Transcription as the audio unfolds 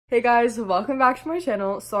Hey guys, welcome back to my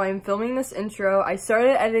channel. So I'm filming this intro. I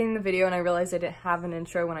started editing the video and I realized I didn't have an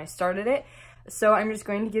intro when I started it. So I'm just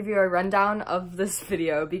going to give you a rundown of this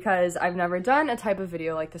video because I've never done a type of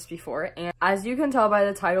video like this before. And as you can tell by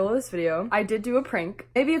the title of this video, I did do a prank.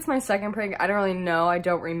 Maybe it's my second prank, I don't really know, I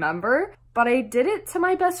don't remember. But I did it to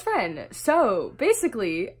my best friend. So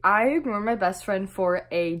basically, I ignored my best friend for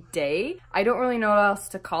a day. I don't really know what else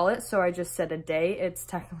to call it, so I just said a day. It's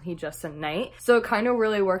technically just a night. So it kind of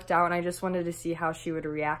really worked out, and I just wanted to see how she would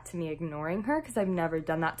react to me ignoring her, because I've never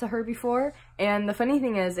done that to her before. And the funny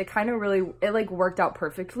thing is, it worked out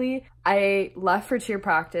perfectly. I left for cheer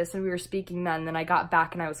practice, and we were speaking then I got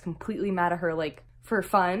back, and I was completely mad at her, for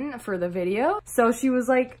fun for the video. So she was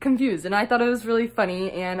confused, and I thought it was really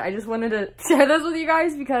funny, and I just wanted to share this with you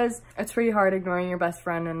guys because it's pretty hard ignoring your best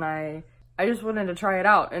friend, and I just wanted to try it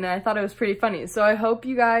out, and I thought it was pretty funny. So I hope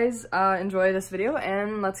you guys enjoy this video,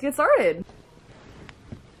 and let's get started.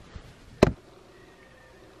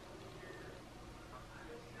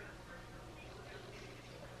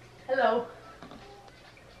 Hello.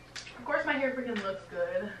 Of course my hair freaking looks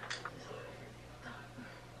good.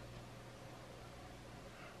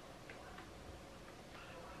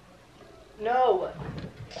 No.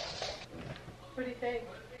 What do you think?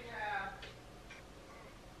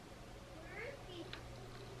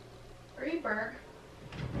 Are you burnt?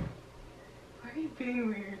 Why are you being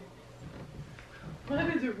weird?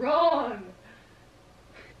 What is wrong?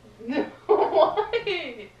 No,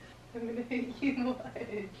 why? I'm gonna hit you. What?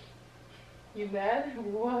 You mad?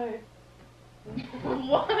 What?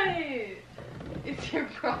 What? It's your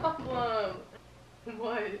problem.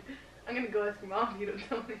 What? I'm gonna go ask your mom if you don't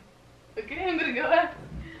tell me. Okay, I'm gonna go ask.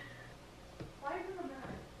 Why are you so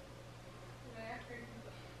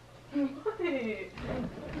mad? What?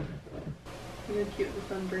 You're cute with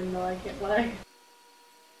sunburn though, I can't lie.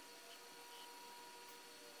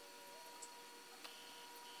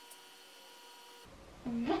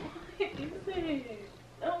 What is it?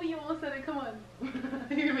 Oh, you almost said it, come on.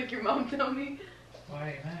 You're gonna make your mom tell me? Why are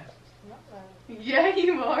you mad? I'm not mad. Yeah,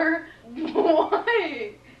 you are.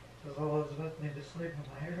 Why? Does Elizabeth need to sleep in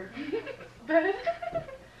my hair? Bed? Why?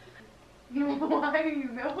 No, what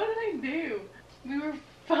did I do? We were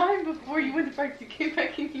fine before you went to practice. You came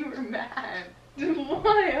back and you were mad.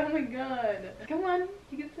 Why? Oh my god. Come on,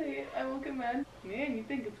 you can say it. I won't get mad. Man, you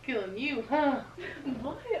think it's killing you, huh?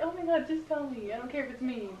 Why? Oh my god, just tell me. I don't care if it's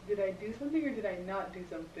me. Did I do something or did I not do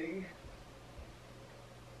something?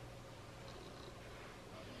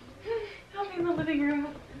 I'll be in the living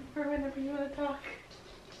room for whenever you want to talk.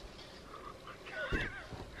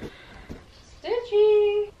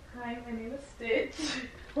 Stitchy! Hi, my name is Stitch.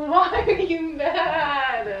 Why are you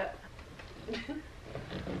mad?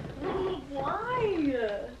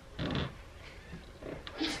 Why?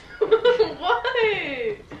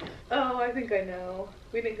 Why? Oh, I think I know.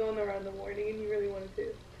 We didn't go on the run in the morning and you really wanted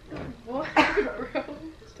to. What, bro?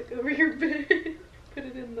 Just took over your bed. Put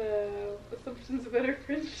it in the assumptions of better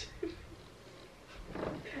friendship.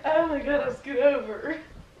 Oh my god, I'll scoot over.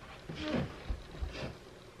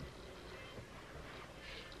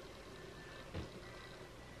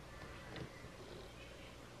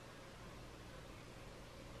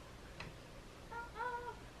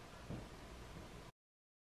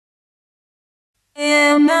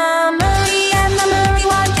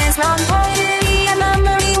 What is wrong, what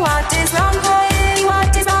is wrong,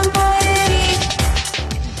 what is wrong,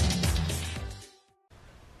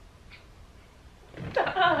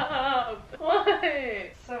 Stop! What?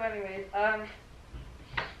 So anyways,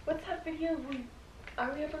 what's that video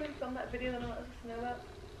are we ever gonna film that video that I want us to know about?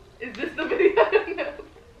 Is this the video I don't know?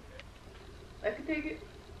 I can take it.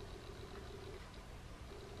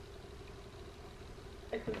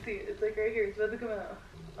 I can see it, it's right here, it's about to come out.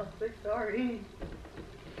 Oh, so sorry.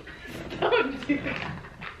 Don't do that.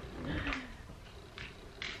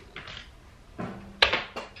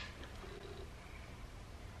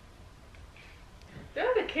 Do I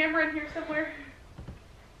have a camera in here somewhere?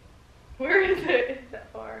 Where is it? It's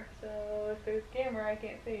that far, so if there's a camera, I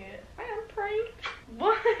can't see it. I am pranked.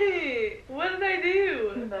 What? What did I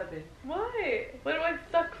do? Nothing. What? What am I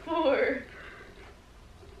stuck for?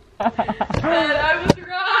 Dad, I was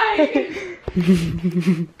right!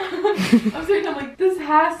 I'm saying, I'm like, this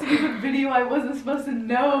has to be the video I wasn't supposed to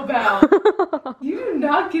know about. You do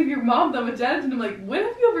not give your mom that much attention. I'm like, when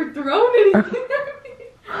have you ever thrown anything at me?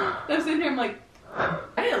 I'm sitting here, I'm like, I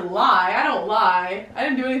didn't lie. I don't lie. I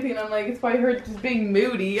didn't do anything. And I'm like, it's probably her just being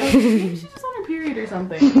moody. I'm like, maybe she's just on her period or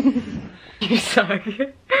something. You suck.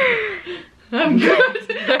 I'm good.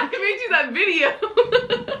 I made you that video.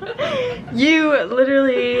 You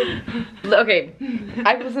literally... Okay,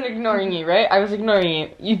 I wasn't ignoring you, right? I was ignoring you.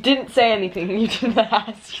 You didn't say anything. You didn't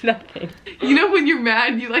ask nothing. You know when you're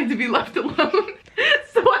mad, you like to be left alone?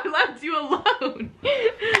 So I left you alone.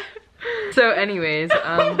 So anyways,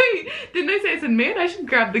 Wait, didn't I say I said, man, I should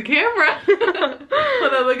grab the camera?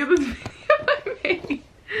 Hold on, look at this video I made.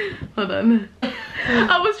 Hold on.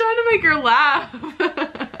 I was trying to make her laugh.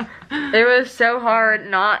 it was so hard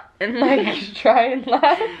not and like try and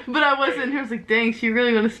laugh. But I wasn't. I was like, dang, she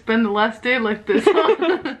really gonna spend the last day like this,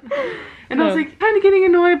 huh? And I was like, kind of getting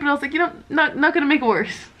annoyed, but I was like, you know, not gonna make it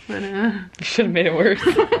worse. But You should have made it worse.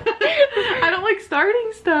 I don't like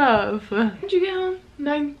starting stuff. When'd you get home?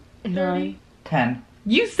 9:30? 9. 10.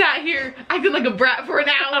 You sat here acting like a brat for an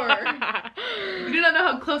hour. You do not know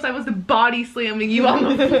how close I was to body slamming you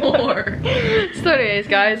on the floor. So anyways,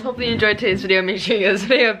 guys, hopefully you enjoyed today's video. Make sure you give this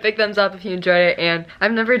video a big thumbs up if you enjoyed it. And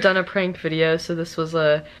I've never done a prank video, so this was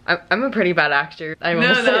I'm a pretty bad actor. No,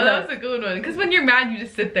 that was a good one. Because when you're mad, you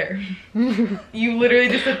just sit there. You literally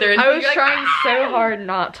just sit there. And I was like, trying so hard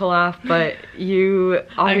not to laugh, but you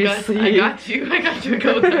obviously... I got you a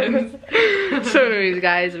couple times. So anyways,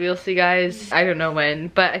 guys, we'll see you guys, I don't know when,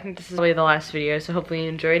 but I think this is probably the last video, so hopefully you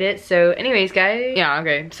enjoyed it. So anyways, guys, yeah,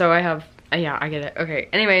 okay, so I have, yeah, I get it. Okay,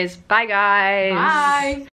 anyways, bye guys.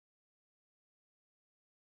 Bye.